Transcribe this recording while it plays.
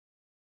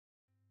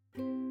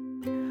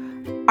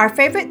Our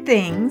favorite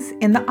things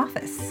in the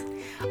office.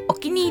 お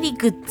気に入り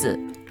グッズ、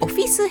オフ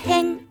ィス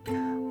編。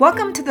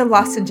Welcome to the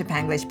Lost in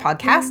Japanglish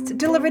podcast,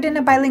 delivered in a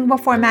bilingual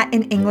format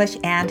in English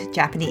and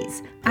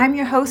Japanese. I'm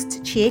your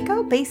host,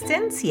 Chieko, based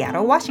in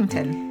Seattle,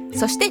 Washington.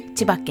 そして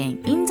千葉県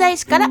印西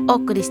市からお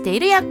送りして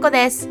いるやっこ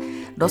です。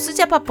ロス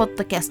ジャパポッ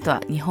ドキャスト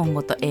は日本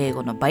語と英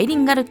語のバイリ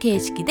ンガル形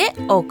式で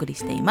お送り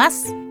していま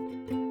す。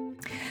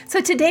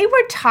So today we're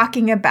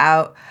talking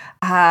about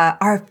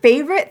our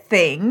favorite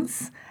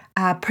things.Particularly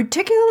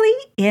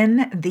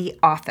in the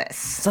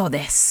office. そう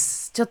で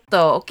す。ちょっ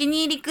とお気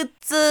に入りグッ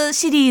ズ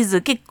シリー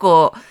ズ結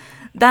構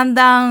だん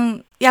だ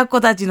んやっこ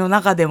たちの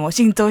中でも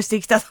浸透して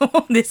きたと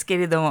思うんですけ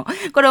れども、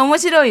これ面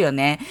白いよ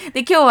ね。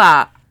で、今日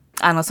は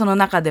その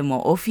中で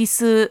もオフィ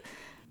ス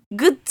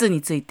グッズ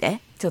について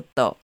ちょっ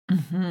と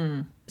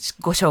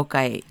ご紹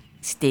介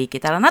していけ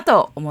たらな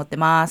と思って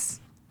ます。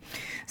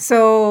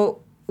So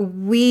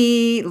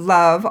we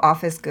love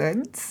office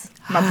goods.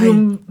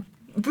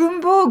 文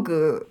房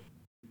具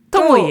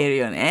とも言える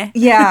よね。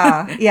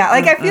Yeah.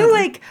 Like I feel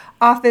like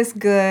office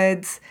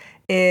goods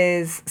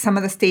is some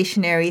of the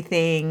stationary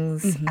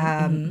things,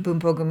 文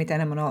房具みたい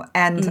なもの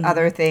and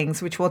other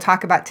things, which we'll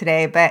talk about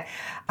today. But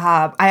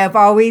I have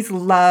always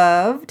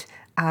loved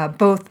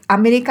both ア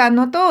メリカ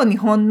のと日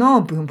本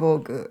の文房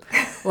具。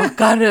わ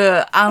か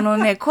る。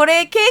こ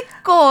れ結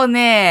構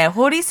ね、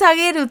掘り下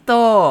げる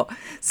と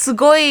す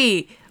ご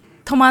い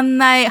止まん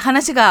ない、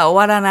話が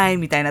終わらない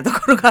みたいなとこ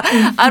ろが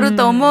ある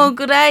と思う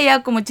ぐらい、や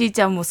っこもちー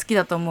ちゃんも好き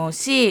だと思う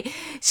し、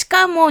し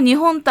かも日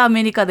本とア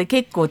メリカで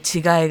結構違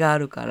いがあ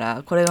るか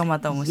ら、これがま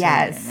た面白いよ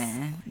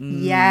ね。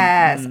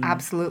Yes,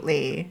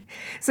 absolutely.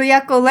 So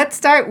Yako, let's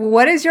start.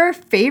 What is your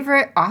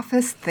favorite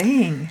office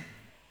thing?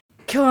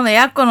 今日の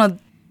やっこの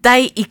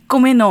第1個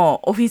目の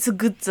オフィス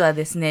グッズは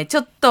ですね、ち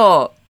ょっ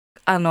と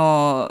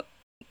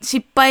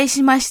失敗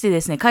しまして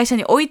ですね、会社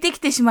に置いてき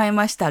てしまい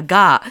ました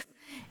が、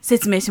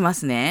説明しま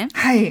すね。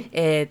はい。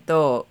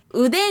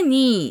腕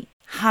に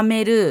は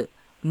める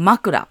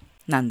枕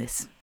なんで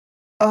す。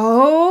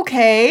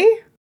Okay.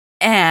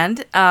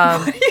 And,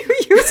 what do you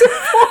use it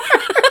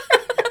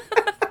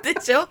for?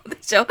 でしょ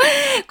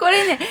こ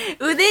れね、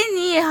腕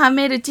には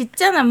めるちっ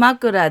ちゃな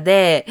枕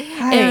で、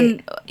はい、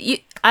and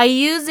I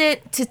use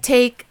it to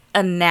take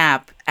a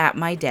nap at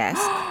my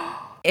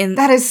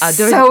desk.That is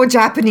so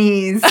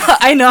Japanese.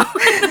 I know.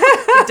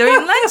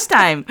 During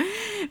lunchtime.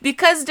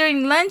 Because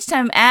during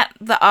lunchtime at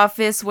the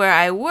office where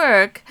I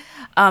work,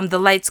 the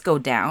lights go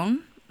down.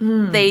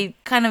 They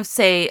kind of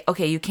say,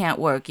 okay, you can't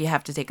work. You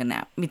have to take a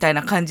nap. みたい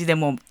な感じで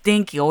もう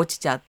電気が落ち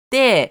ちゃっ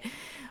て、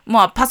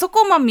もうパソ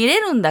コンも見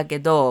れるんだけ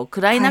ど、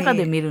暗い中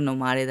で見るの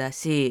もあれだ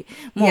し、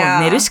もう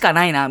寝るしか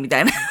ないな、みた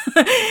いな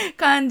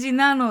感じ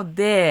なの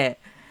で、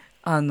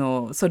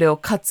それを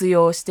活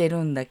用して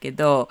るんだけ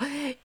ど、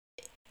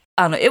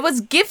it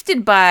was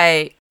gifted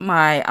by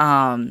my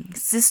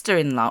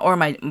sister-in-law or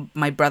my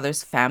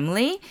brother's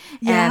family.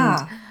 Yeah.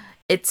 And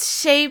it's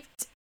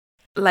shaped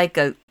like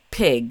a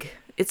pig.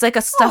 It's like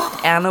a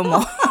stuffed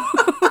animal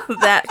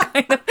that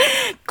kind of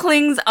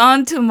clings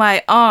onto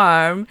my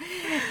arm.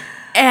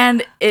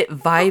 And it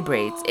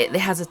vibrates. It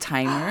has a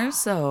timer.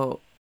 So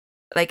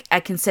like I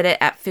can set it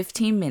at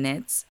 15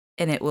 minutes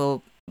and it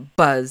will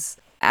buzz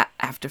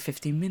after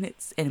 15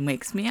 minutes and it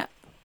wakes me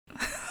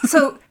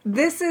up.So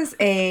this is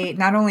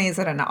not only is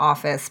it an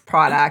office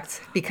product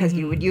because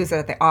you would use it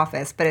at the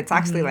office, but it's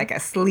actually like a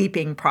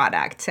sleeping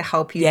product to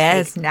help you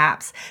take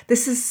naps.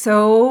 This is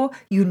so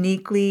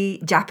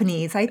uniquely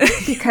Japanese, I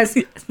think, because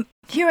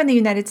here in the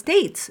United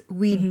States,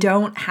 we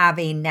don't have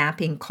a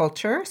napping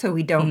culture. So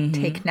we don't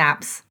take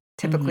naps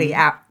typically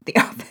at the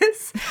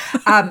office.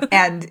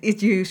 And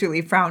it's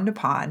usually frowned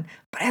upon.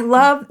 But I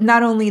love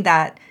not only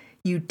that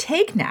you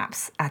take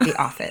naps at the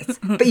office,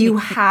 but you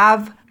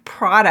have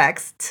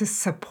products to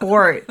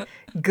support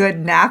good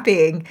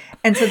napping.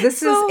 And so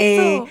this is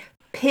a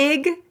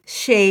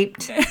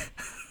pig-shaped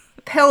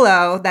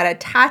pillow that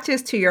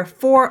attaches to your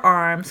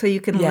forearm so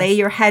you can lay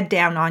your head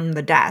down on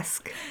the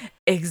desk.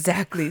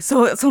 Exactly.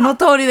 その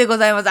通りでご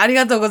ざいます。あり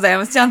がとうござい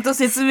ます。ちゃんと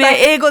説明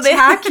英語で。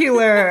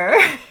Spectacular.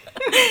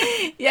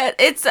 Yeah,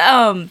 it's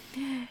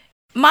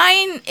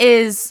mine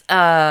is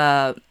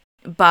by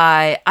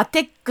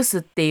Atex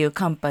っていう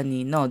カンパ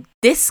ニーの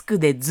デスク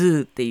でズ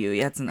ーっていう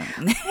やつな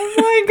のね。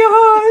Oh my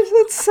gosh,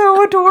 that's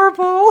so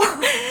adorable.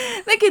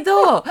 だけ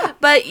ど、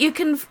but you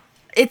can,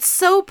 it's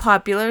so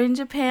popular in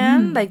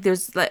Japan. Like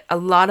there's like a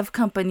lot of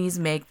companies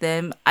make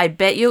them. I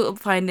bet you'll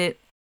find it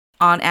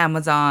on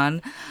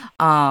Amazon.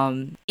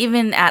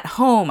 Even at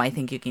home, I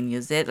think you can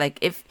use it. Like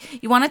if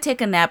you want to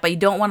take a nap, but you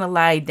don't want to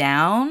lie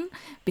down,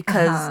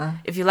 because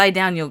if you lie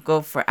down, you'll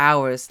go for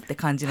hours って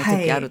感じの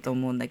時あると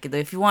思うんだけど、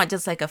if you want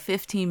just like a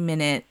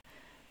 15-minute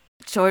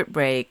short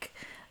break,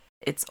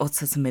 it's お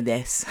すすめ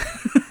です。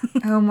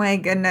Oh my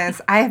goodness.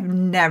 I have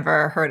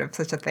never heard of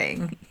such a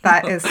thing.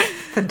 That is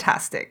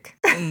fantastic.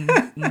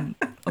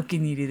 お気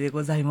に入りで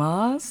ござい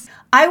ます。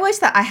I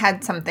wish that I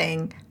had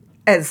something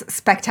as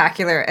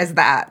spectacular as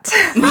that.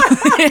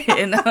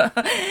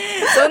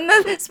 そんな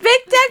スペ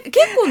クタ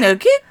結構ね、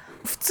結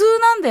普通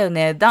なんだよ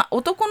ね。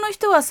男の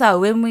人はさ、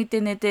上向い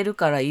て寝てる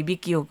からいび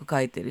きよく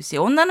かいてるし、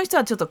女の人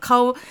はちょっと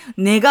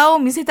寝顔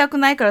見せたく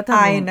ないから多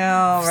分 I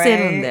know, 伏せ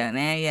るんだ right? よ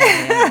ね。いやい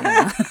やい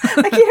や。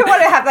Like you don't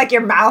want to have like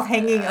your mouth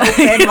hanging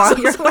open while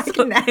you're like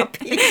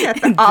napping at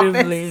the ドリ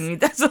office. ブリンみ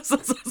たいな。そうそう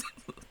そうそ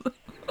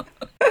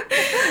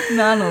う。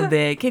なの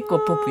で結構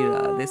ポピュ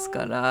ラーです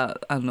から、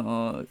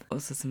お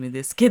すすめ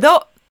ですけ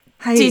ど、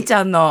はい。ちーち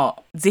ゃん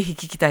のぜひ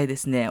聞きたいで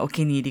すね。お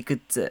気に入りグッ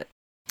ズ。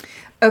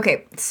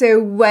Okay, so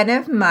one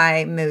of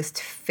my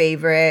most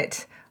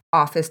favorite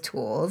office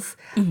tools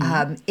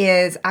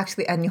is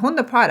actually a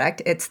Nihonno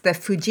product. It's the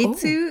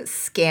Fujitsu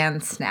Scan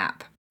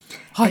Snap.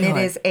 And it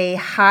is a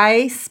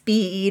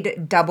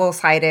high-speed,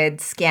 double-sided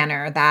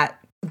scanner that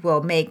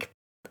will make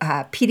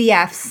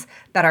PDFs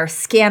that are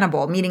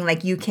scannable, meaning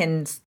like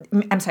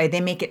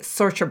they make it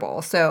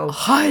searchable. So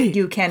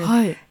you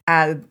can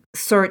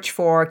search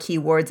for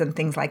keywords and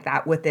things like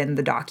that within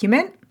the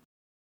document.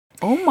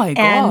 Oh my gosh.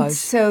 And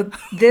so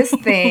this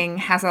thing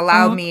has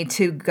allowed me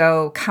to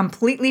go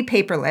completely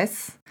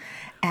paperless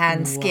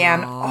and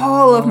scan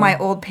all of my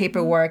old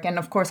paperwork and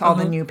of course all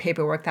the new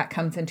paperwork that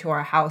comes into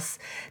our house.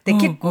 で、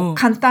結構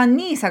簡単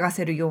に探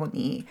せるよう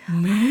に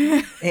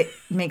it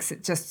makes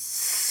it just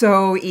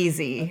so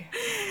easy.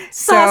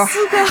 さ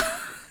すが。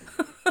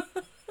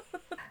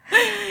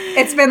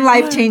It's been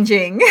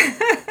life-changing.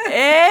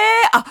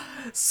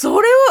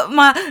 それを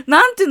なんて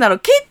言うんだろう、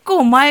結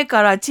構前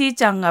からちー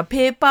ちゃんが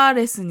ペーパー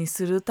レスに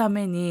するた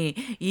めに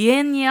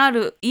家にあ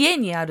る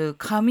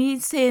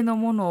紙製の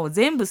ものを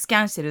全部スキ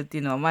ャンしてるって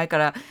いうのは前か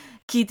ら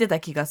聞いて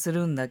た気がす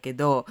るんだけ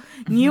ど、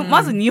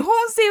まず日本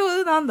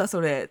製なんだそ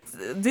れ。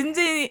全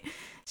然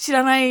知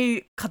らな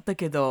いかった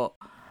けど。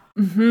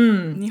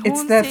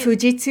It's the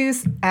Fujitsu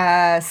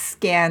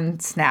Scan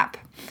Snap.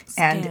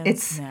 And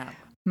it's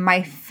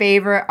my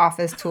favorite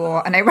office tool,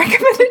 and I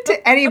recommend it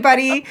to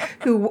anybody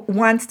who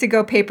wants to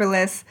go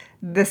paperless.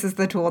 This is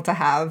the tool to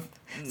have.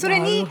 それ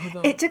に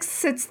it just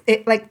sits,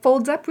 it like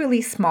folds up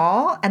really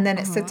small, and then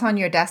it sits on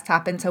your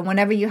desktop. And so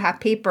whenever you have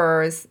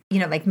papers,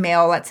 like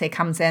mail, let's say,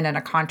 comes in and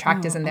a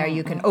contract is in there,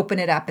 you can open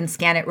it up and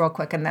scan it real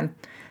quick, and then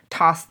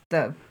toss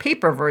the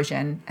paper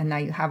version, and now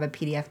you have a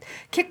PDF.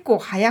 結構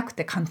早く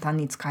て簡単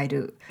に使え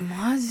る。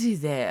マジ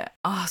で。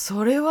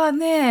それは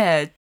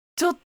ね、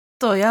ちょっ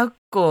とやっ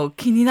こ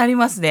気になり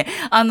ますね。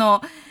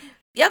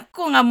やっ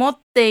こが持っ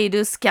てい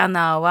るスキャ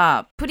ナー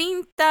はプリ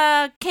ン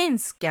ター兼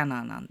スキャ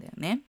ナーなんだよ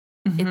ね。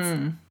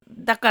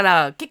だか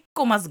ら結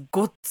構まず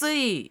ごっつ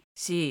い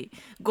し、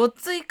ごっ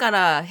ついか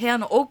ら部屋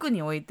の奥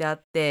に置いてあ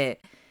っ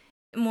て、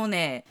もう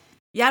ね、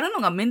やる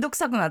のがめんどく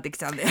さくなってき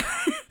ちゃうんだよ。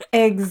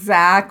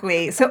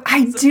Exactly. So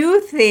I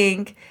do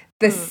think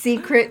the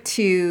secret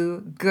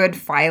to good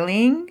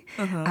filing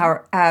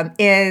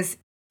is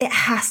it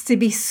has to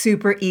be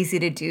super easy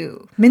to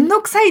do. めん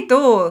どくさい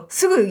と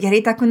すぐや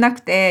りたくな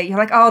くて you're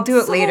like, oh, I'll do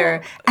it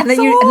later. And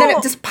then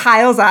it just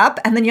piles up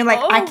and then you're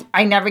like,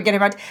 I never get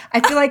around. I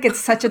feel like it's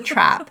such a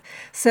trap.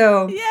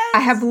 So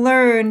I have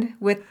learned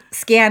with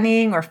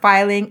scanning or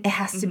filing, it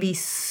has to be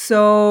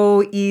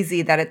so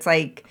easy that it's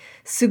like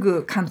す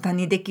ぐ簡単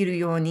にできる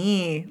よう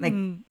に like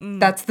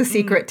that's the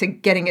secret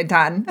to getting it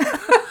done.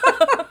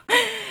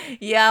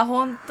 いや、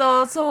ほん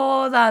と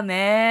そうだ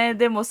ね。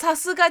でもさ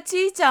すがち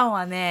ーちゃん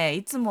はね、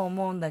いつも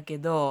思うんだけ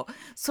ど、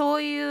そ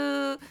う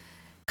いう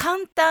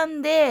簡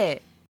単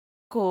で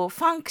こう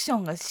ファンクショ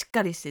ンがしっ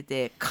かりして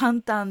て簡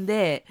単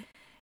で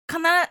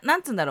な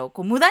んつうんだろう、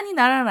こう無駄に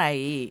ならな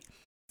い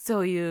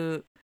そうい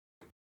う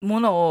も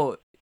のを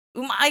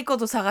うまいこ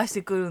と探し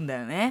てくるんだ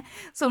よね。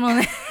その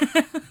ね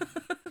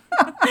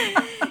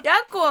や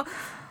っこ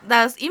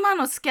今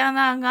のスキャ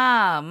ナー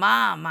が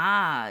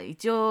まあ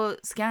一応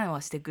スキャンは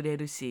してくれ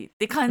るしっ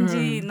て感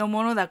じの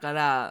ものだか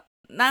ら、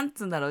なん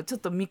つうんだろう、ちょっ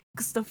とミッ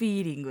クスとフ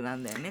ィーリングな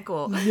んだよね、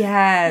こう。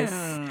Yes.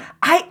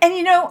 I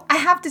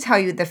have to tell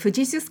you, the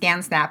Fujitsu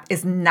Scan Snap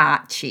is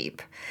not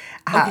cheap.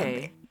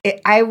 Okay.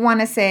 I want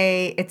to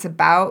say it's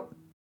about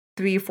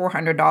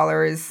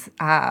 $300-$400.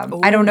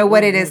 I don't know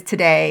what it is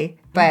today,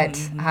 but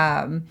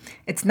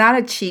it's not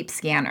a cheap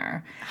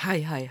scanner. は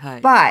いはいは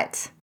い。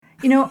But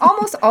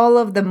almost all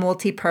of the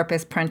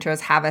multi-purpose printers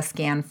have a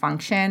scan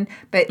function,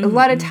 but a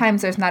lot of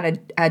times there's not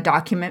a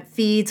document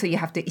feed, so you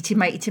have to 一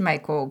枚一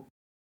枚こう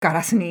ガ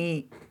ラス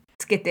に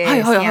つけてスキ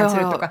ャンす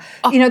るとか。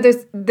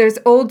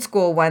There's old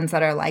school ones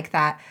that are like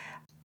that.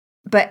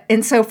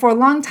 And so for a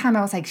long time,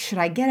 I was like, should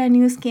I get a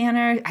new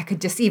scanner? I could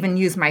just even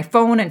use my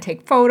phone and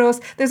take photos.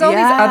 There's all these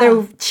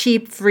other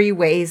cheap, free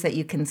ways that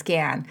you can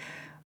scan.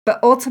 But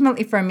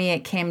ultimately for me,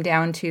 it came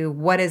down to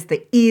what is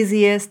the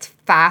easiest,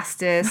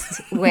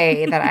 fastest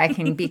way that I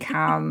can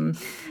become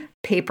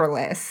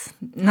paperless.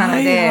 な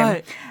の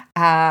で、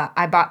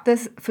I bought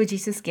this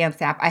Fujitsu Scan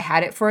Snap. I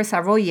had it for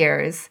several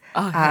years.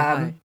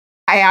 I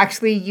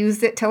actually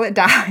used it till it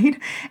died.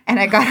 And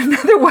I got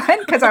another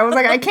one because I was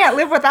like, I can't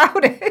live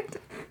without it.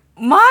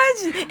 マ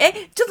ジ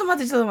ちょっと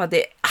待っ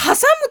て。挟む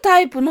タ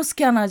イプのス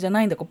キャナーじゃ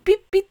ないんだ。こうピッ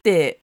ピッ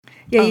て。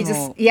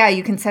Yeah,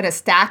 you can set a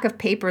stack of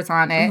papers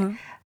on it.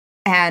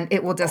 and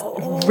it will just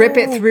rip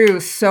it through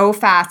so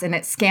fast, and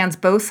it scans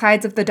both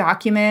sides of the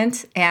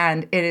document,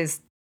 and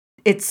it's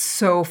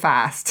so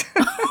fast.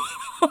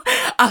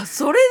 あ、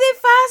それで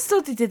ファーストっ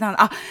て言ってたん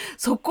だ。あ、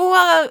そこ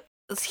は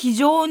非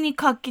常に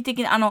画期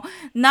的な。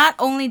not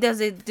only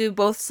does it do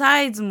both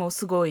sides も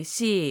すごい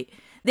し、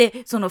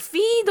で、そのフィ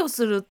ード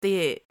するっ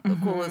て、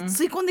こう、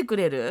吸い込んでく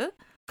れる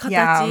形、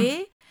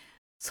Yeah.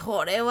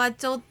 それは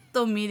ちょっ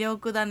と魅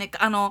力だね。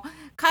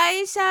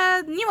会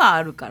社には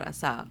あるから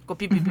さ、こう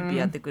ピピピピ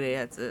やってくれる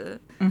や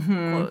つ。こ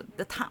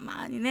うた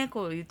まにね、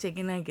こう言っちゃい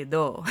けないけ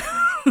ど、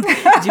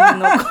自分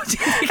の個人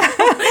的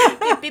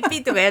なピピ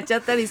ピとかやっちゃ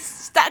ったり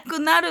したく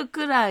なる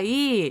くら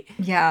い、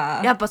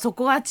Yeah. やっぱそ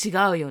こは違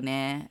うよ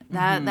ね。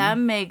That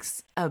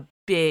makes a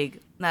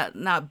big,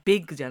 not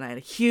big じゃない、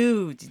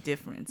huge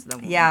difference だ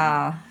もんね。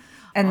Yeah.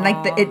 And like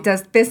it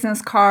does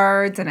business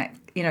cards, and it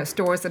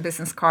stores the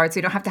business cards.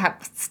 So you don't have to have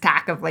a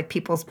stack of like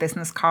people's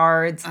business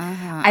cards.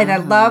 And I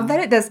love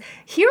that it does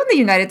here in the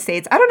United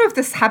States. I don't know if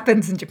this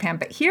happens in Japan,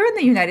 but here in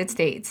the United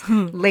States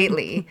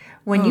lately,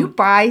 when you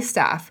buy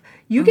stuff,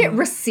 you get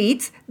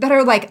receipts that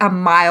are like a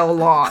mile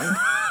long.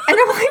 And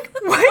I'm like,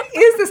 what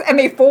is this? And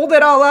they fold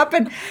it all up,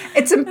 and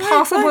it's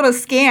impossible to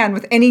scan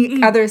with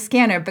any other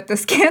scanner. But the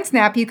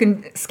ScanSnap, you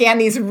can scan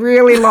these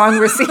really long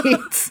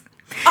receipts.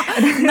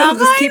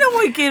 長いの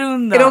もいける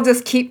んだ。It'll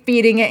just keep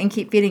feeding it and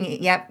keep feeding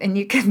it. Yep, and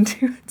you can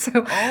do it.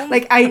 So,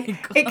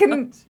 it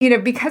can,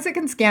 because it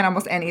can scan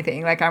almost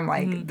anything. Like I'm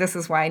like, this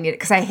is why I need it,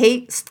 because I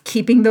hate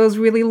keeping those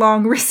really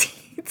long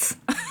receipts.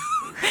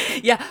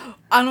 いや、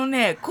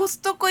コス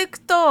トコ行く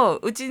と、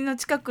うちの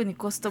近くに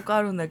コストコ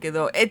あるんだけ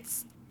ど、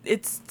it's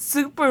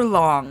super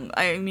long.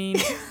 I mean,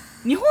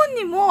 日本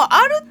にも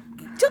ある。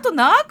ちょっと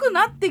長く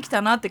なってき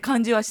たなって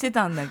感じはして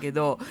たんだけ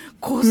ど、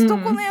コスト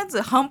コのや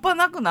つ半端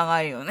なく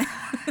長いよね。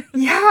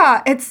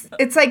Yeah,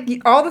 it's like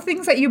all the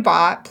things that you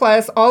bought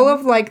plus all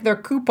of like their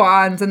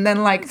coupons, and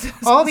then like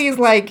all these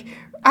like,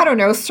 I don't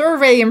know,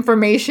 survey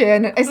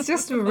information. It's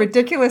just a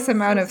ridiculous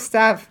amount of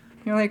stuff.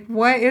 You're like,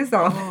 what is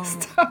all this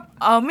stuff?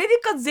 アメリ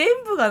カ全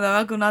部が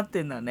長くなっ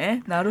てんだ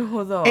ね。なる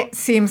ほど。It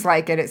seems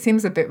like it. It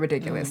seems a bit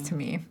ridiculous to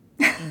me.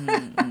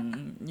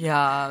 い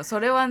や、そ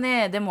れは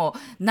ね、でも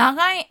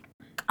長い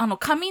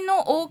紙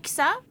の大き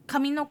さ、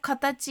紙の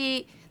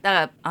形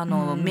だか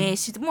ら、名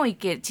刺もい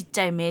ける、ちっち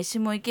ゃい名刺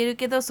もいける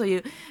けど、そうい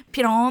う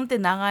ピローンって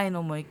長い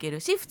のもいけ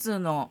るし、普通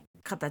の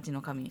形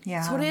の紙、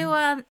それ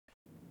は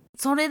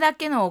それだ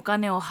けのお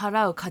金を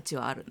払う価値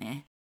はある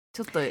ね。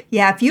ちょっと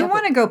Yeah, if you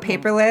want to go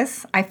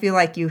paperless, I feel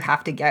like you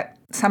have to get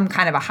some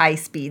kind of a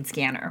high-speed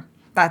scanner.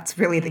 That's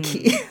really the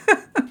key.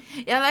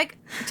 いや、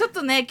ちょっ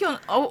とね、今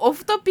日オ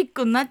フトピッ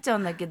クになっちゃう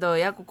んだけど、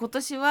今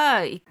年は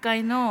1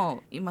階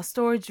の今ス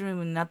トーリージルー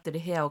ムになってる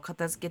部屋を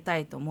片付けた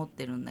いと思っ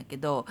てるんだけ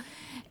ど、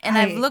and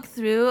I've looked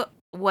through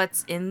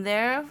what's in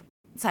there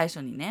最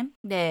初にね。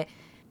で、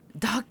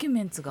ドキュ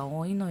メンツが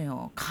多いの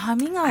よ。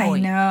紙が多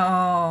い。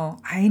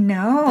I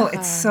know.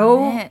 It's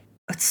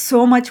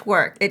so much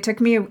work. It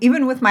took me,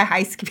 even with my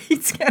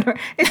high-speed scanner,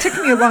 it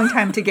took me a long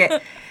time to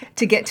get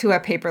to a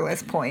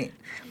paperless point.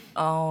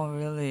 Oh,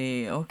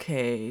 really?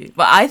 Okay.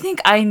 But I think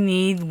I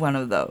need one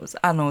of those.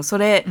 そ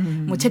れ、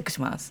もうチェック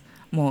します。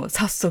もう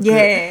早速。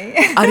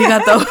ありが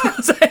とうご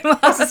ざい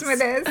ます。おすすめ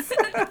です。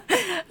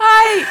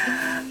は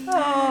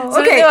い。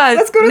それでは、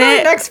let's go to the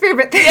next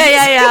favorite thing. い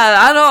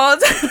や、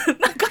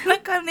なかな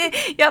かね、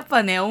やっ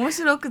ぱね、面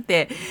白く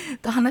て、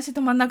話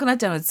止まんなくなっ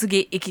ちゃうので、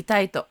次行き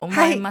たいと思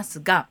います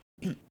が、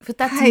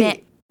2つ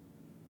目。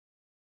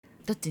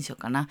どっちにしよ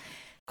うかな。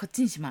こっ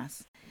ちにしま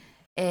す。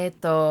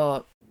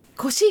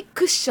腰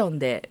クッション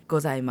で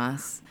ございま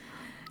す。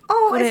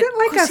Oh, is it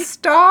like a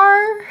star?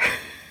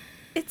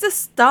 It's a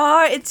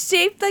star. It's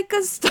shaped like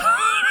a star.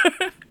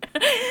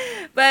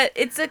 But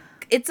it's a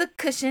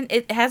cushion.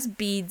 It has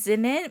beads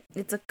in it.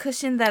 It's a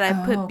cushion that I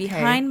put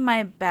behind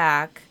my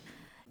back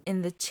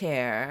in the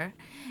chair.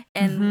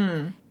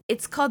 And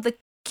it's called the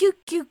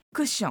QQ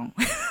cushion.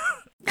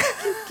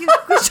 QQ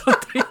cushion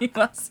と言い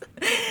ます。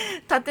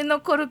縦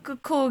のコルク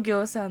工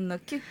業さんの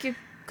QQ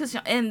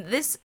cushion. And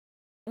this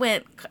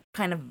went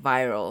kind of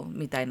viral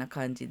みたいな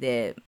感じ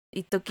で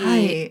一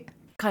時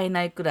買え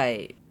ないくら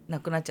いな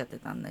くなっちゃって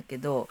たんだけ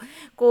ど、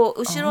こ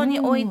う後ろに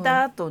置い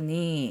た後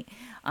に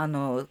こ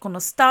の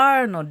ス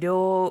ターの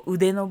両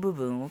腕の部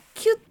分を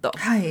キュッ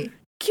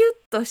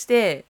とし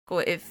てこ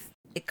う it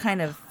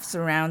kind of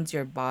surrounds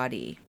your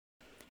body.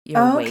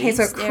 Okay,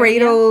 so it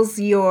cradles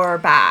your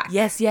back.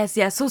 Yes.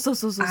 そう。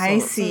I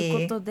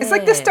see. It's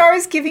like the star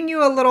is giving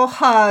you a little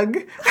hug.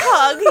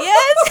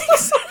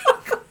 Yes.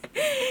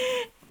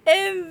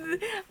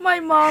 And my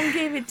mom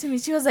gave it to me.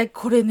 She was like,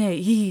 これね、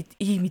い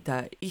いみ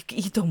たい。い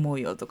いと思う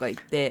よとか言っ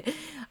て。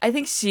I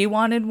think she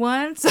wanted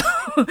one, so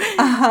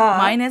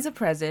mine as a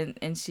present,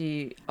 and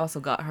she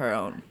also got her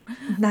own.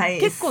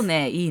 Nice. 結構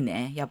ね、いい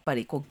ね。やっぱ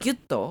りこうギュッ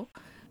と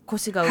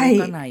腰が動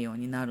かないよう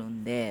になる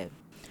んで、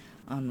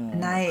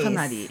nice. か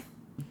なり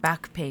バッ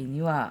クペイン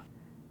には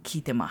効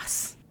いてま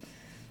す。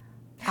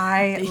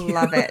I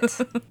love it.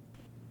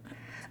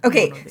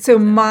 Okay, so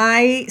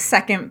my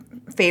second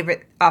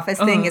favorite office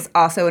thing is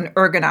also an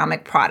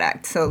ergonomic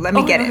product. So let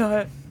me get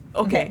it.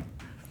 Okay.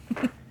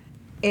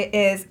 It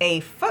is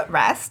a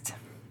footrest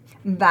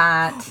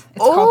that it's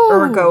called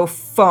Ergo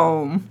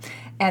Foam.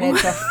 And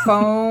it's a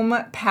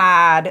foam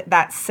pad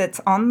that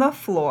sits on the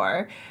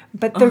floor.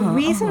 But the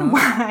reason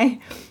why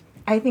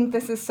I think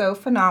this is so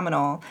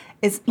phenomenal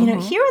is, you know,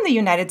 here in the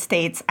United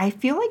States, I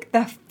feel like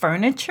the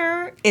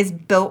furniture is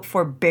built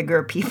for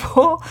bigger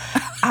people.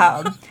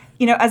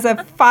 You know, as a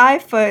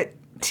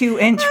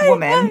 5'2"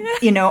 woman,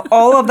 you know,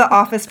 all of the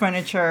office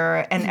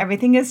furniture and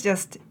everything is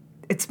just,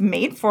 it's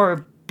made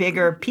for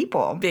bigger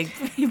people. Big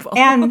people.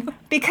 And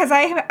because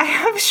I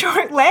have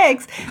short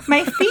legs,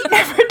 my feet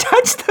never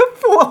touch the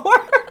floor.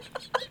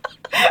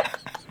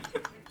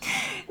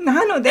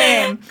 なの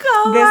で、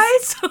かわい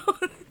そう。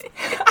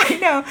I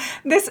know.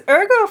 This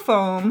ergo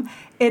foam,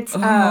 it's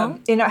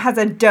you know, it has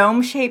a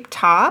dome-shaped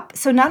top.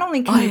 So not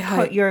only can you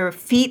put your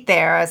feet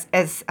there as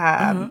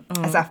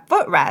a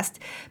footrest,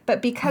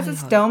 but because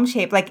it's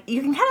dome-shaped, like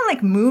you can kind of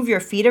like move your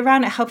feet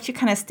around. It helps you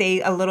kind of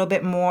stay a little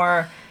bit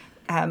more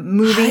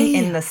moving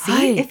in the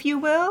seat, if you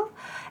will.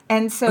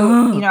 And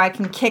so, you know, I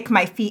can kick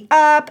my feet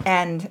up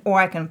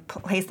or I can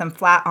place them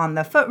flat on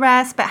the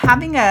footrest. But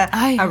having a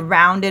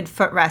rounded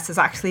footrest has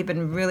actually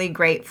been really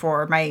great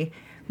for my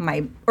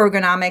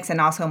ergonomics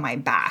and also my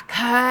back.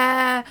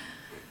 へー、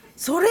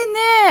それ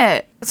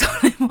ね、そ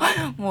れ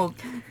もう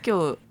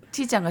今日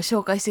ちーちゃんが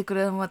紹介してく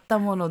れた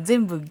もの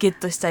全部ゲッ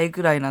トしたい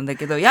くらいなんだ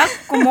けど、やっ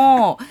こ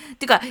も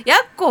てかや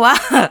っこは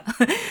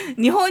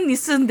日本に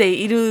住んで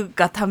いる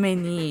がため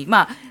に、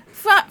まあ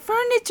ファ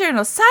ニチャー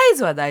のサイ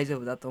ズは大丈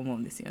夫だと思う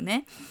んですよ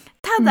ね。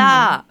た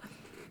だ、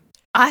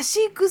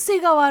足癖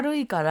が悪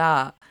いか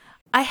ら、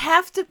I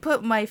have to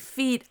put my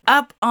feet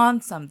up on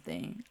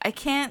something. I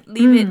can't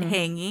leave it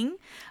hanging.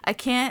 I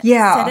can't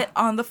set it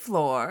on the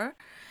floor.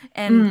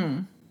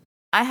 And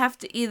I have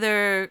to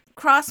either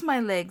cross my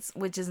legs,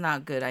 which is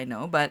not good, I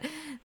know, but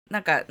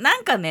なん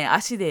かね、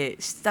足で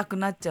したく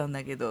なっちゃうん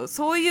だけど、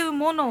そういう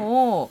も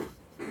のを、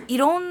い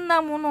ろん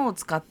なものを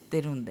使っ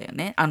てるんだよ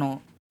ね。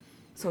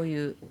そう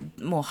いう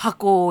もう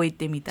箱を置い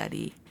てみた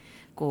り、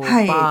こう、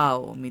バー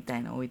をみた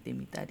いなの置いて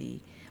みた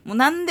り、もう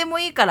何でも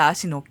いいから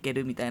足乗っけ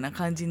るみたいな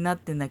感じになっ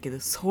てんだけど、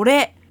そ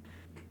れ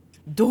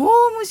ドー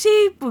ムシ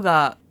ェイプ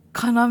が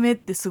要っ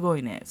てすご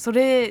いね。そ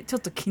れちょ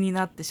っと気に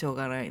なってしょう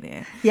がない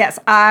ね。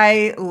Yes,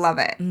 I love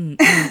it.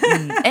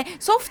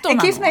 ソフトな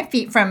の？ It keeps my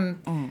feet from...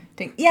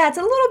 Yeah, it's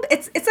a little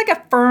bit... It's like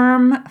a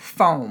firm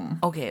foam.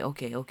 Okay.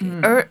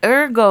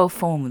 Ergo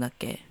foam だっ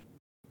け？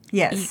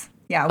 Yes.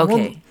 Yeah,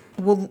 okay.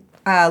 We'll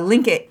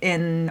link it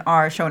in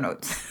our show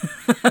notes.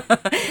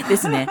 で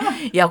すね。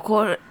いや、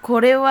こ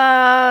れ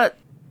は、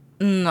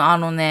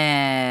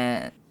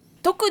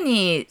特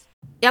に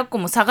やっこ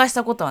も探し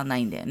たことはな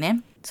いんだよ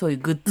ね。そういう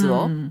グッズ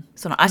を。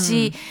その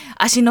足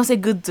乗せ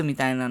グッズみ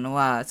たいなの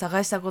は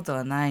探したこと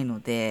はないの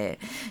で、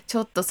ち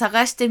ょっと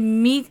探して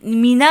見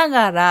な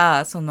が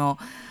ら、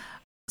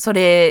そ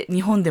れ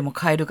日本でも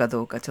買えるか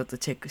どうかちょっと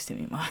チェックして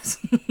みます。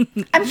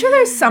I'm sure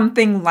there's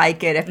something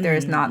like it if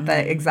there's not the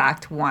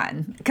exact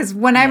one. Because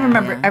when I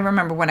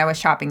remember when I was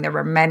shopping, there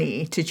were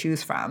many to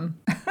choose from.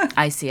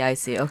 I see.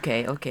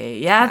 Okay.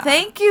 Yeah,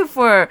 thank you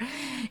for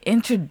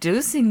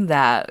introducing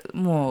that.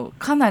 もう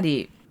かな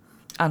り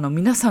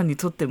皆さんに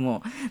とって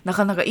もな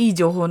かなかいい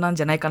情報なん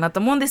じゃないかなと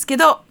思うんですけ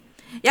ど、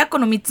やっこ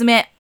の3つ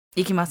目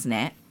いきます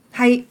ね。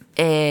はい。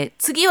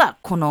次は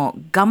この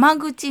ガマ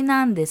口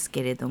なんです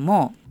けれど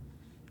も、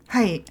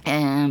はい。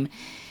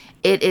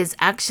It is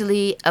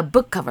actually a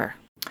book cover.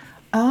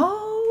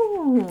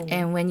 Oh.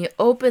 And when you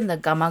open the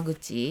ガマ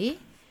口、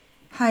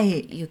は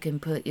い。You can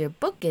put your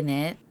book in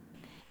it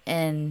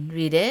and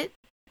read it.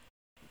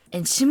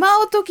 And し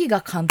まうときが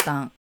簡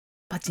単。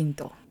パチン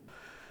と。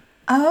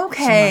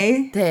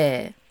Okay.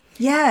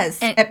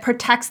 Yes. And it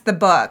protects the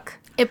book.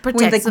 It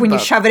protects the book. When you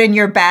shove it in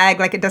your bag,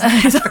 like it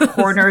doesn't touch the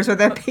corners or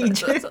the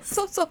pages.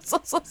 そう。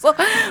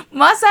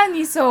まさ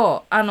に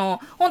そう。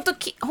本当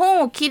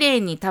本をきれ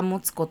いに保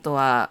つこと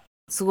は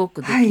すご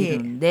くできる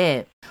ん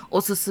で、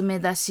おすすめ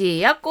だし、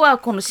やっこは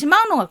このし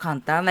まうのが簡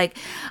単。Like,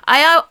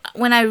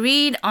 when I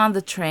read on the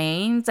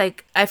trains,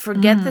 like, I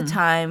forget the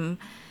time,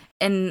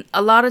 and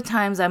a lot of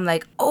times I'm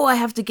like, oh, I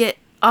have to get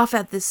off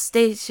at this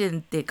station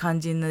って感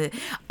じで、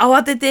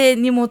慌てて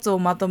荷物を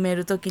まとめ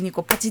るときに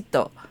こうパチッ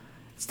と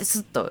してス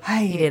ッと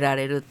入れら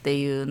れるって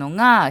いうの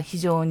が非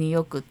常に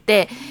よくっ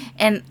て、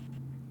and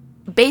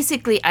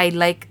basically I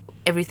like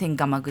everything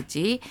ガマ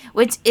口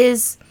which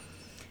is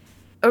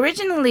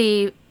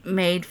originally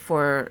made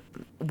for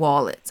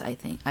wallets, I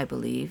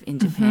believe, in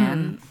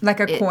Japan. Like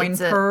a coin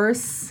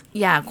purse?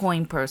 Yeah,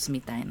 coin purse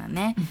みたいな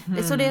ね。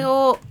で、それ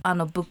をブ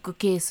ック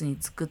ケースに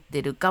作っ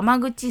てるガマ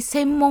口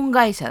専門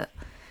会社、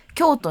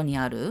京都に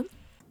ある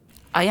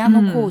綾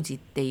野小路っ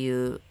て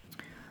いう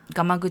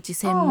ガマ口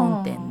専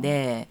門店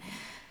で、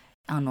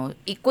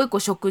一個一個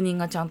職人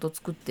がちゃんと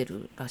作って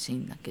るらしい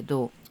んだけ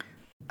ど、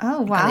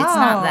Oh, wow.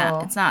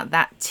 It's not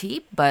that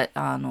cheap, but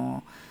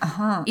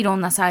いろ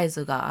んなサイ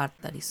ズがあっ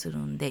たりする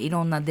んで、い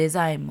ろんなデ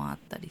ザインもあっ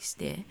たりし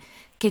て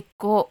結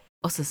構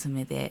おすす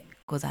めで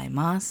ござい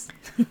ます。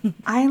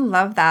I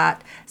love that.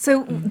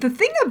 So the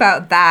thing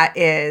about that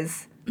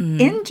is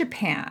in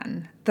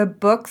Japan, the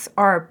books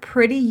are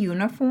pretty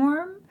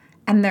uniform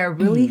and they're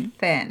really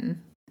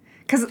thin.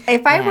 Because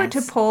if I were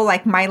to pull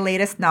like my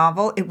latest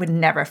novel, it would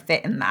never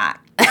fit in that.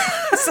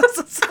 Because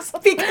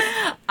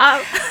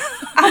ア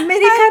メ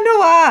リカの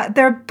は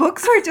their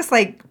books are just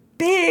like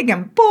big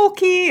and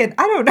bulky and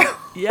I don't know.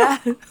 Yeah.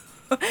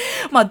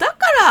 まあだか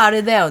らあ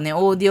れだよね、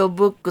オーディオ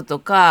ブックと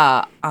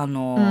か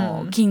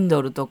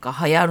Kindle とか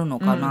流行るの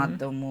かなっ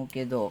て思う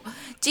けど、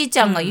ちーち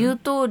ゃんが言う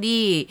通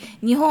り、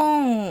日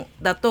本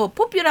だと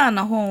ポピュラー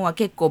な本は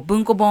結構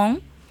文庫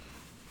本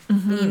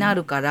にな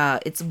るから、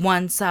it's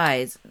one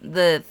size.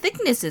 The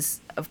thickness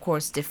is of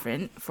course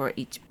different for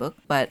each book,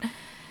 but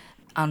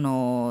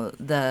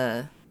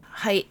the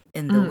height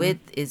and the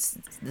width is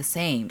the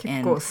same.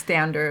 結構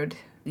standard.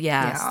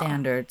 Yeah,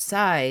 standard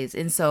size.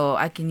 And so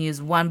I can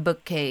use one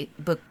book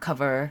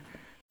cover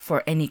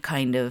for any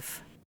kind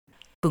of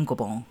文庫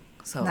本.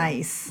 So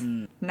nice.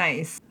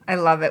 Nice. I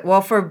love it.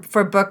 Well, for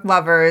book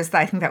lovers,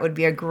 I think that would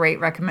be a great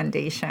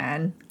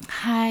recommendation.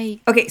 Hi.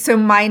 Okay, so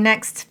my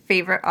next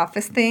favorite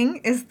office thing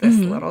is this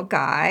little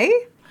guy.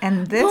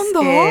 And this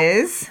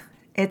is,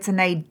 it's an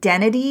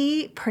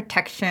identity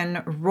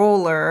protection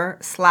roller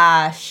 /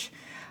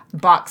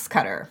 box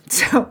cutter.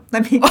 So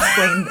let me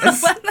explain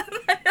this.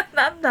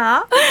 なんだ？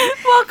わか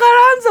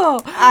らん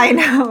ぞ。I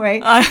know,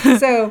 right?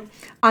 So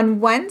on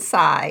one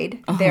side,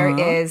 there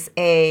is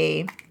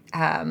a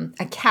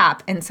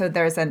cap, and so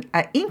there's an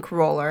ink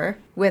roller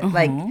with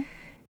like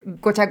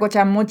gocha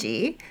gocha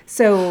moji.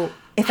 So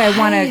if I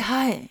want to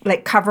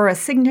like cover a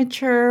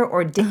signature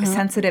or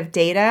sensitive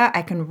data,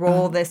 I can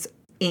roll this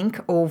ink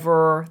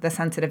over the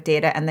sensitive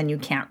data, and then you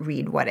can't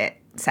read what it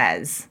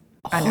says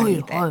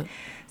underneath it.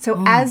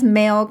 So as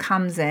mail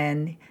comes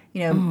in,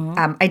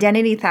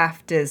 identity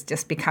theft is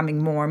just becoming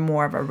more and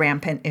more of a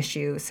rampant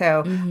issue.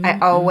 So I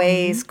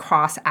always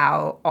cross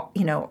out,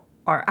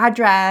 our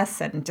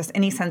address and just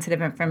any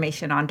sensitive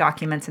information on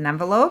documents and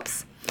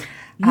envelopes.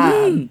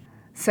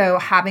 So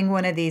having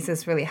one of these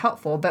is really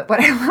helpful. But what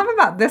I love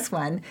about this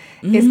one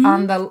is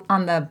on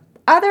the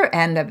other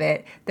end of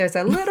it, there's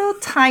a little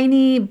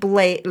tiny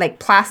blade, like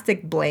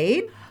plastic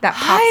blade that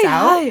pops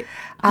out.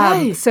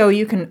 So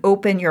you can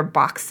open your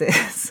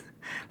boxes.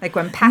 Like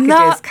when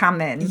packages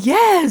come in.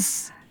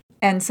 Yes.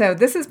 And so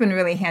this has been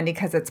really handy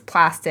because it's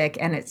plastic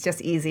and it's just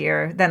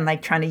easier than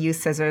like trying to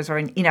use scissors or,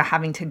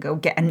 having to go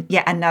get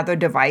yet another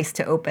device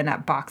to open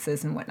up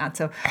boxes and whatnot.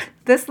 So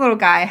this little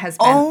guy has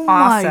been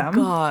awesome. Oh my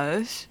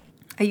gosh.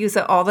 I use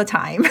it all the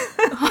time.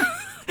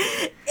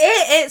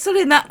 そ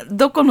れ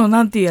どこの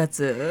なんていうや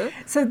つ?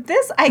 So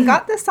I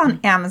got this on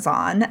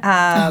Amazon.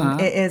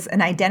 It is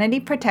an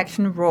identity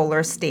protection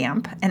roller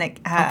stamp. And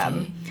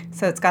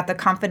so it's got the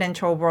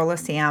confidential roller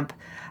stamp,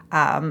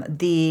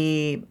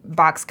 the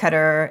box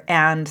cutter,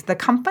 and the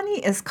company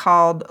is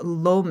called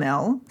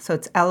Lomil. So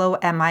it's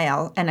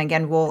Lomil. And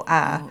again, we'll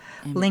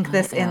link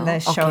this in the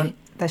show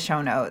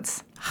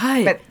notes.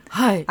 But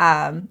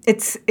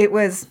it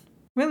was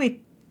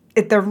really...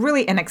 They're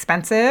really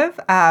inexpensive,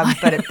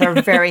 but they're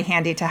very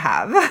handy to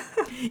have.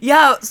 い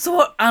や、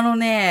そう、今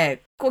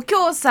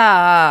日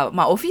さ、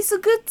オフィス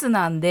グッズ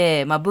なん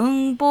で、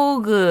文房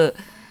具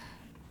っ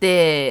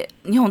て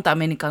日本とア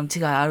メリカの違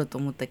いあると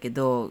思ったけ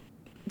ど、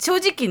正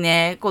直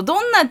ね、どん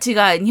な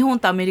違い、日本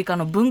とアメリカ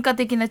の文化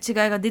的な違い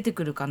が出て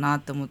くるかな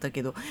って思った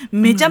けど、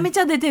めちゃめち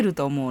ゃ出てる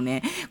と思う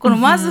ね。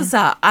まず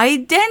さ、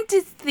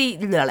identity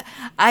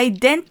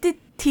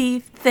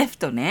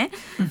theft ね、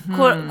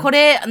こ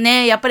れ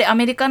ね、やっぱりア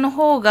メリカの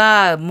方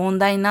が問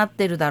題になっ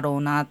てるだろ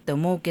うなって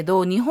思うけ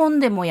ど、日本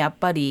でもやっ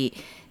ぱり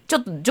ちょ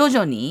っと徐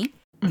々に、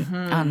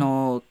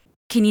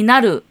気にな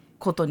る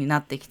ことにな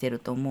ってきてる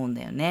と思うん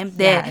だよね。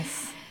で、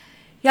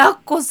やっ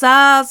こ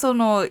さ、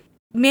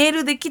メー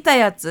ルで来た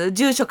やつ、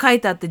住所書い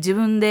てあって自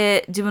分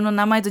の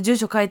名前と住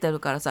所書いてある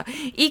からさ、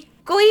一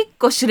個一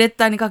個シュレッ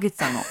ダーにかけて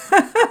たの。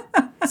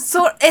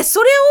それ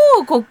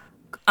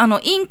を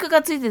インク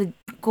がついてて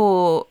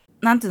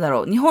なんて言うんだ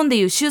ろう、日本で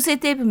いう修正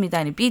テープみ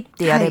たいにピッ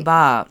てやれ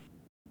ば、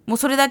もう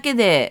それだけ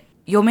で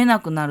読め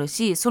なくなる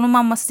し、そのま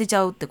んま捨てち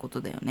ゃうってこ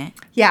とだよね。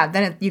Yeah,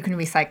 then you can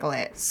recycle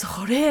it.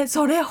 そ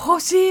れ欲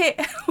しい。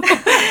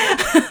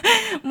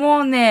も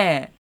う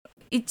ね、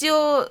一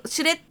応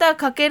シュレッダー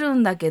かける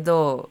んだけ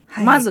ど、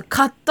まず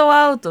カット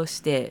アウト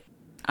して、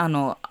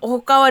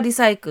他はリ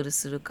サイクル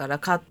するから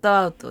カット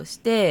アウトし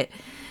て、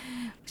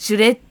シュ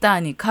レッダー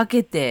にか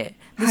けて、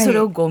でそれ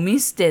をゴミ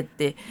捨てっ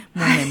て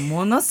もうね、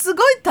ものす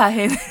ごい大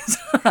変です。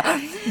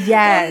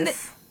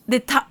Yes.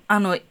 で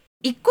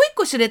一個一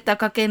個シュレッダー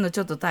かけるのち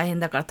ょっと大変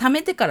だから貯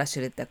めてからシ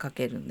ュレッダーか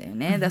けるんだよ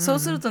ね。だそう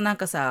するとなん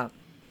かさ、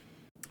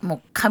も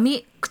う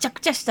くちゃ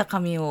くちゃした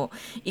紙を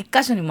一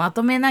箇所にま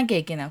とめなきゃ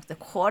いけなくて、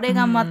これ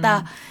がま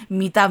た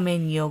見た目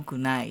に良く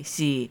ない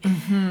し、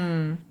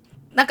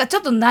なんかち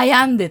ょっと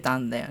悩んでた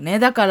んだよね。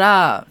だか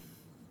ら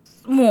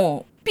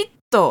もうピッ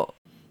と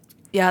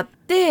やっ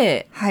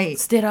て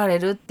捨てられ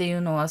るってい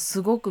うのは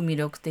すごく魅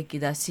力的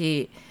だ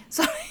し、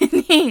それ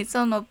に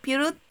そのピュ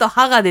ルッと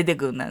歯が出て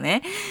くるんだ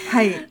ね。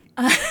はい。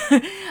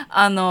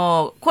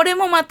これ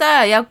もま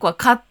たヤッコは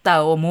カッ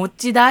ターを持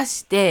ち出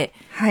して、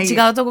はい、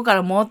違うとこか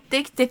ら持っ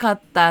てきてカッ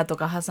ターと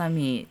かハサ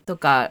ミと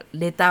か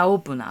レターオ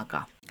ープナー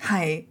か。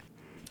はい。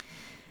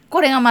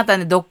これがまた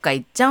ねどっか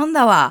行っちゃうん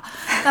だわ。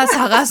だから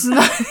探す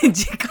のに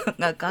時間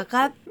がか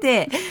かっ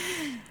て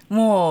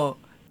も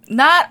う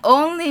not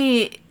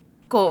only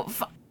こう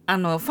フ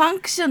ァン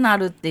クショナ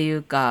ルってい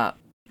うか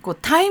こう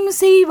タイム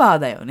セーバー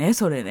だよね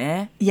それ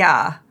ね。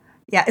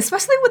Yeah,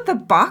 especially with the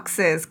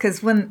boxes,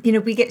 because when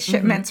we get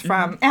shipments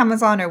from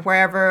Amazon or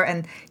wherever,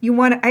 and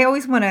I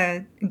always want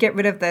to get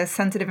rid of the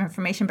sensitive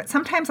information, but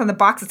sometimes on the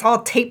box it's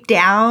all taped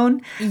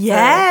down,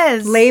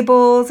 yes, the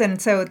labels,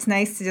 and so it's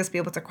nice to just be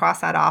able to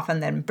cross that off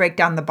and then break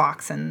down the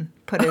box and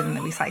put it in the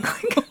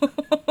recycling.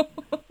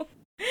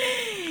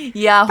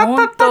 いやパッ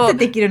パッパって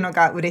できるの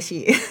が嬉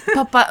しい。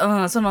パ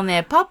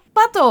ッ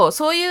パと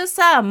そういう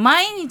さ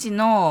毎日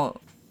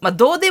の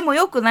どうでも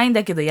よくないん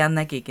だけどやん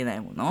なきゃいけな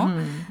いもの、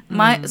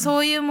そ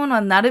ういうもの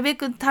はなるべ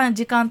く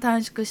時間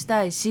短縮し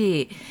たい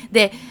し、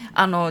でち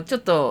ょっ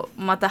と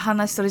また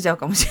話それちゃう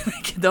かもしれな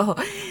いけど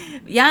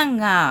ヤン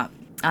が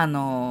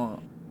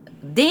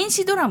電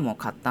子ドラムを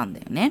買ったんだ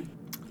よね。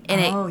And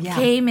it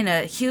came in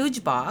a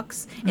huge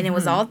box and it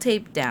was all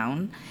taped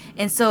down,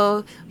 and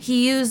so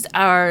he used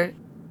our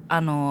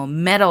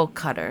metal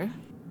cutterっ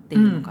てい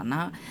うのか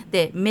な、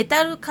でメ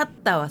タルカッ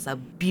ターはさ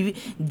ジ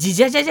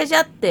ジャジャジャジ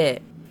ャっ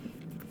て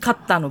カッ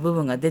ターの部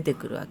分が出て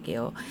くるわけ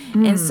よ。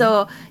And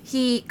so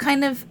he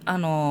kind of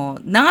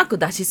長く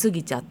出しす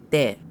ぎちゃっ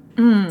て、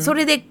そ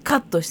れでカッ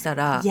トした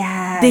ら、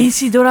電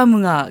子ドラム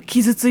が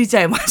傷ついち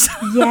ゃいました。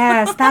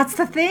Yes, that's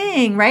the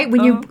thing, right?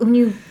 When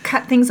you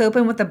cut things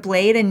open with a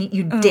blade and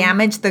you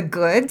damage the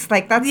goods,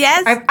 like that's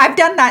I've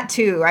done that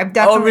too. I've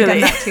definitely done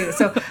that too.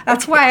 So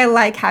that's why I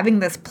like having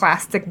this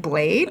plastic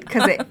blade,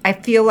 because I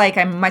feel like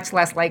I'm much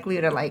less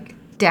likely to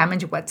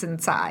damage what's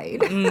inside.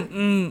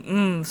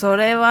 そ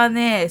れは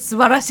ね素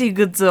晴らしい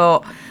グッズ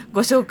をご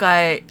紹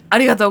介あ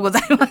りがとうござ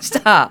いまし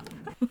た。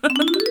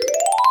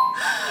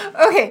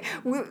Okay,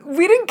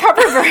 we didn't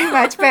cover very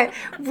much, but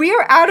we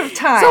are out of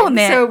time.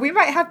 So we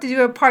might have to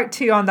do a part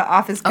 2 on the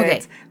office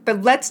goods.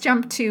 But let's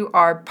jump to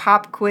our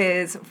pop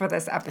quiz for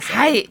this episode.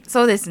 はい、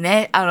そうです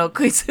ね。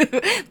クイズ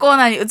コー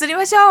ナーに移り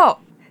ましょ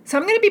う。So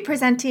I'm going to be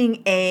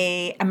presenting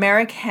a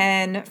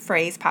American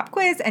phrase pop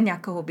quiz, and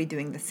Yako will be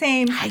doing the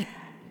same. はい。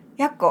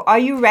Yako, are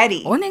you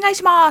ready? お願い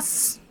しま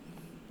す。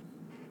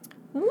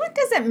What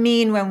does it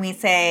mean when we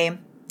say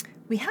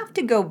we have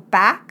to go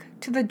back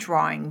to the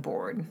drawing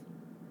board?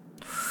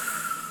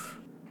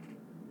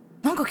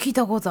 なんか聞い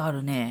たことあ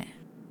るね。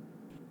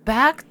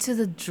Back to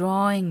the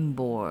drawing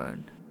board。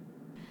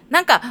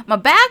なんか、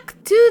back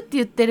to って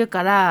言ってる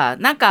から、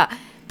なんか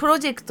プロ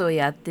ジェクトを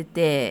やって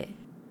て、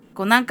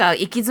こうなんか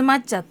行き詰ま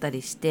っちゃった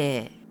りし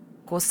て、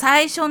こう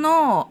最初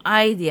の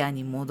アイディア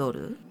に戻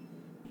る。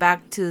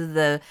Back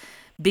to the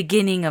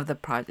beginning of the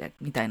project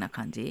みたいな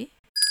感じ？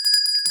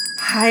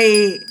は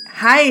い、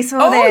はい、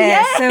そうで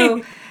す。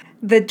So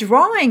the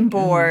drawing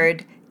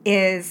board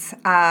is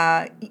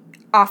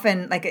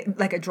often like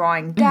a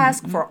drawing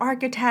desk for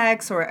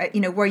architects, or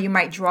where you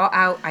might draw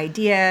out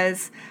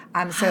ideas.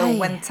 So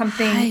when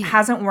something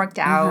hasn't worked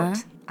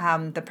out,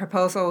 the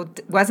proposal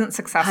wasn't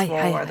successful,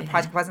 or the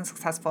project wasn't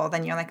successful,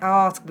 then you're like,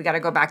 oh, so we got to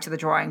go back to the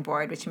drawing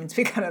board, which means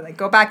we got to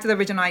go back to the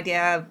original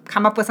idea,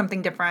 come up with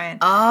something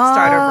different,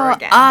 start over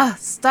again.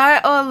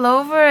 Start all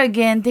over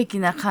again 的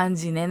な感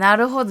じね。な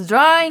るほど。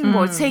drawing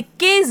board、設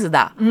計図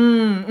だ。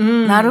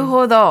なる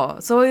ほど。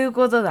そういう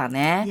ことだ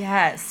ね。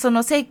Yes. そ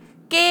の設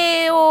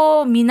計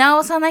を見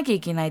直さなきゃ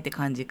いけないって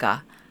感じ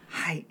か。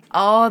はい。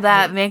Oh,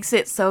 that makes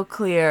it so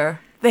clear.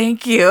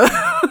 Thank you.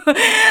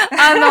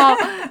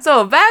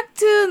 そう、back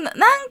to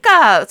なん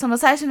かその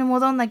最初に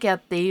戻んなきゃっ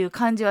ていう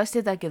感じはし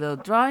てたけど、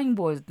drawing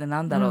board って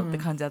なんだろうって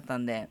感じだった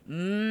んで、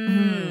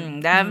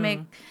that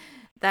makes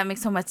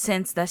so much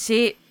sense だ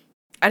し、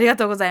ありが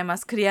とうございま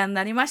す。クリアに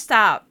なりまし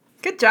た。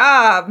Good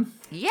job!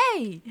 イ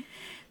エイ。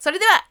それ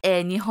で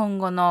は、日本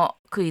語の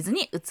クイズ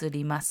に移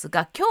ります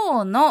が、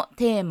今日の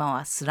テーマ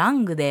はスラ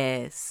ング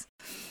です。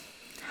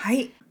は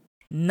い。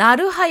な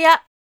るはやっ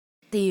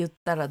て言っ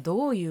たら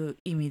どういう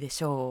意味で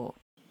しょ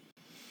う？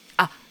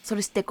そ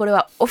してこれ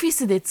はオフィ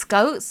スで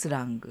使うス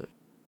ラング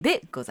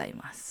でござい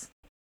ます。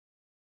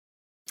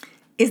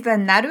Is the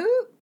なる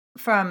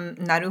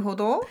from なるほ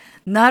ど？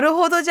なる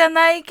ほどじゃ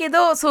ないけ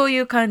ど、そうい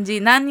う感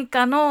じ。何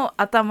かの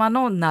頭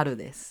のなる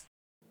です。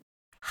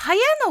は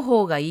やの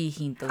方がいい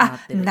ヒントにな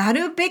ってる。な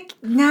るべく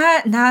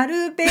な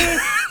るべく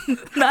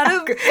な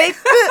るべく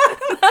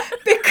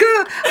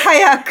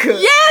早く。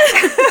Yes!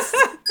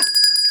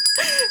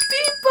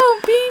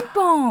 ピン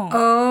ポン。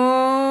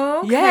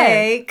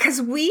Okay,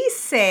 because we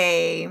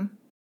say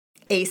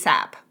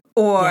ASAP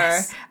or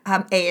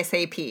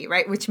ASAP,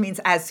 right? Which means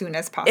as soon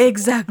as possible.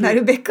 Exactly. な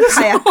るべく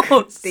早く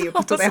っていう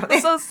ことだよ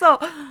ね。そう。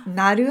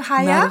なる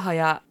は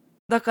や。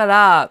だか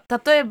ら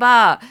例え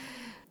ば、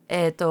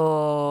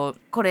こ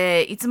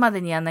れいつまで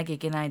にやんなきゃい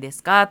けないで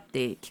すかっ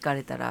て聞か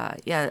れたら、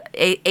いや、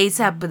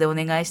ASAP でお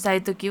願いした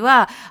いとき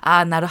は、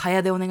なるは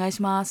やでお願い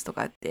しますと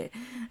かって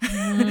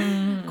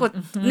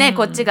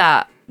こっち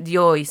が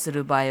用意す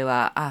る場合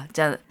は、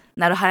じゃあ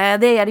なるはや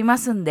でやりま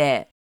すん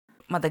で、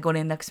またご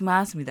連絡し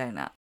ますみたい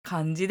な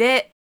感じ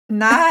で使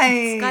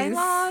い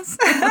ます。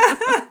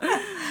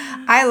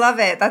I love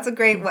it. That's a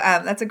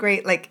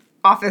great like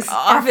office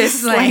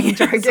slang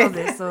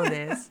jargon. そう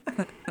です。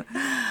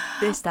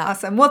でした。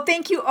Awesome. Well,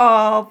 thank you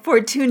all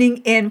for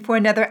tuning in for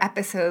another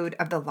episode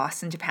of the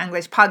Lost in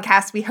Japanglish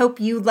podcast. We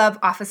hope you love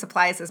office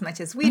supplies as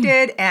much as we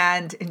did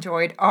and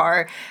enjoyed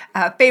our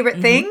favorite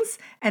things.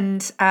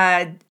 And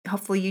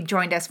hopefully you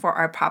joined us for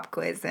our pop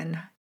quiz and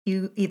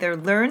you either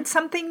learned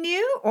something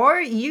new or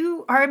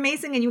you are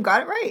amazing and you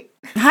got it right.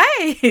 は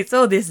い、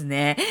そうです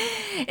ね。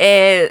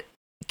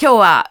今日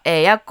は、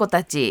やっこ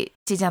たち、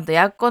ちーちゃんと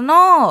やっこ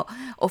の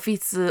お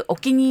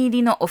気に入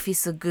りのオフィ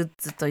スグッ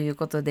ズという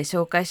ことで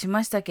紹介し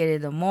ましたけれ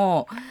ど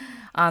も、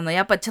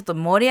やっぱりちょっと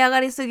盛り上が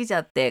りすぎち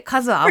ゃって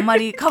数はあんま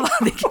りカバ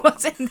ーできま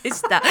せんで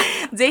した。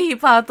ぜひ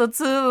パート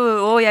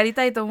2をやり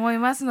たいと思い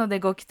ますの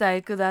でご期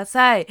待くだ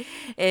さい。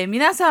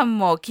皆さん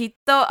もきっ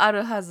とあ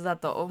るはずだ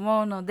と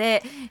思うの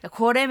で、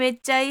これめ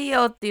っちゃいい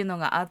よっていうの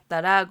があった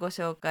らご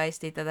紹介し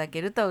ていただ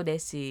けると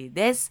嬉しい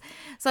です。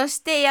そし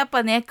てやっ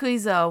ぱね、クイ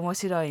ズは面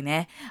白い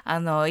ね。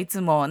い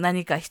つも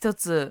何か一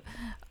つ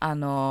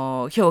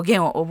表現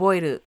を覚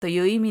えると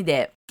いう意味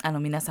で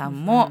皆さ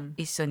んも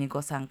一緒に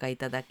ご参加い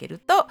ただける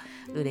と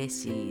嬉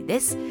しいで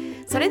す。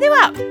それで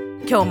は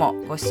今日も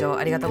ご視聴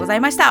ありがとうござい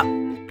ました。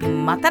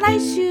また来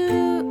週。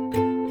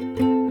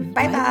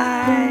バイ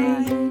バイ。